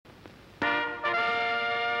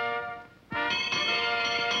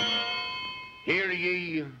Hear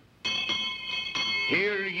ye,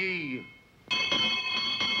 hear ye.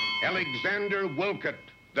 Alexander Wolcott,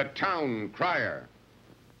 the town crier.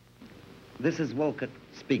 This is Wolcott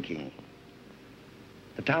speaking.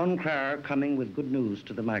 The town crier coming with good news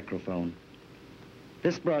to the microphone.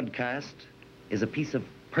 This broadcast is a piece of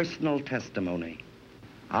personal testimony.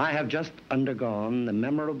 I have just undergone the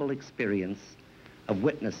memorable experience of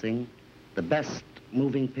witnessing the best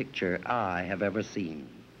moving picture I have ever seen.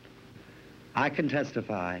 I can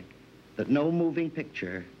testify that no moving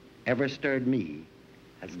picture ever stirred me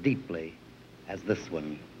as deeply as this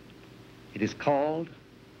one. It is called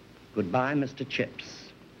Goodbye, Mr. Chips.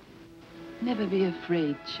 Never be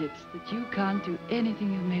afraid, Chips, that you can't do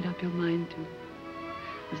anything you've made up your mind to.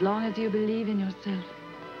 As long as you believe in yourself,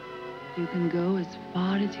 you can go as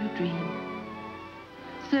far as you dream.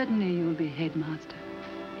 Certainly you'll be headmaster,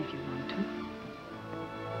 if you want to.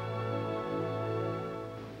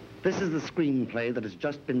 This is the screenplay that has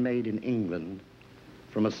just been made in England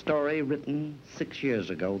from a story written 6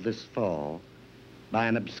 years ago this fall by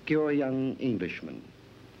an obscure young Englishman.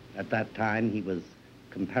 At that time, he was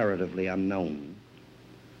comparatively unknown.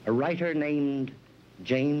 A writer named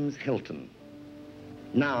James Hilton.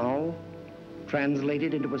 Now,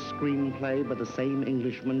 translated into a screenplay by the same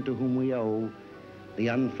Englishman to whom we owe the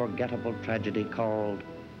unforgettable tragedy called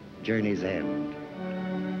Journey's End.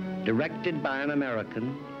 Directed by an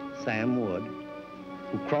American, Sam Wood,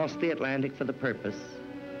 who crossed the Atlantic for the purpose,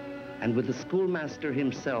 and with the schoolmaster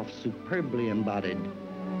himself superbly embodied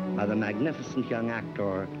by the magnificent young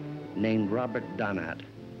actor named Robert Donat.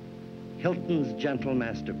 Hilton's gentle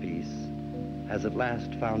masterpiece has at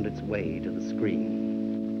last found its way to the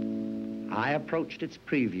screen. I approached its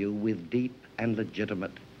preview with deep and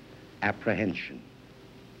legitimate apprehension.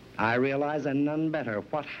 I realize, and none better,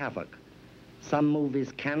 what havoc some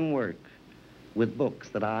movies can work with books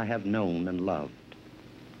that I have known and loved.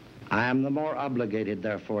 I am the more obligated,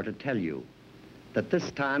 therefore, to tell you that this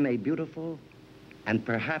time a beautiful and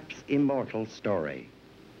perhaps immortal story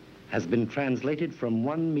has been translated from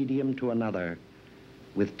one medium to another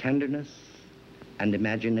with tenderness and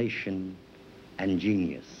imagination and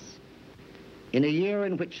genius. In a year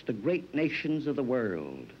in which the great nations of the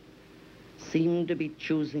world seem to be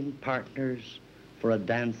choosing partners for a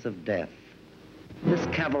dance of death, this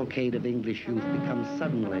cavalcade of English youth becomes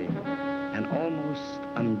suddenly an almost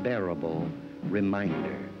unbearable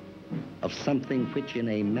reminder of something which in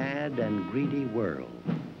a mad and greedy world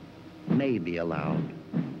may be allowed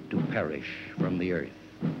to perish from the earth.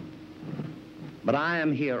 But I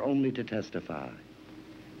am here only to testify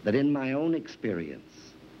that in my own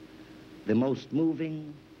experience, the most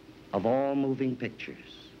moving of all moving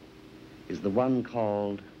pictures is the one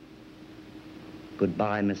called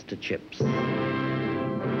Goodbye, Mr. Chips.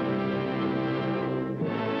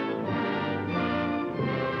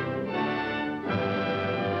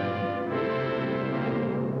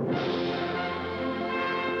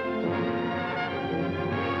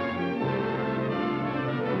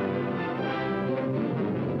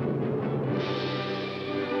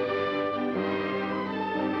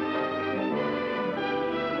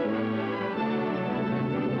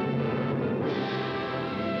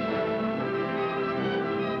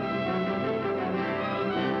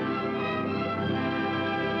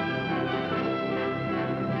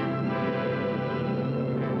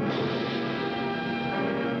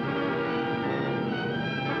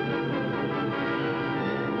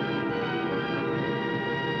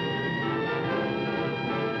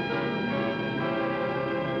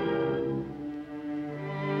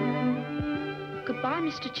 Goodbye,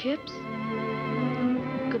 Mr. Chips.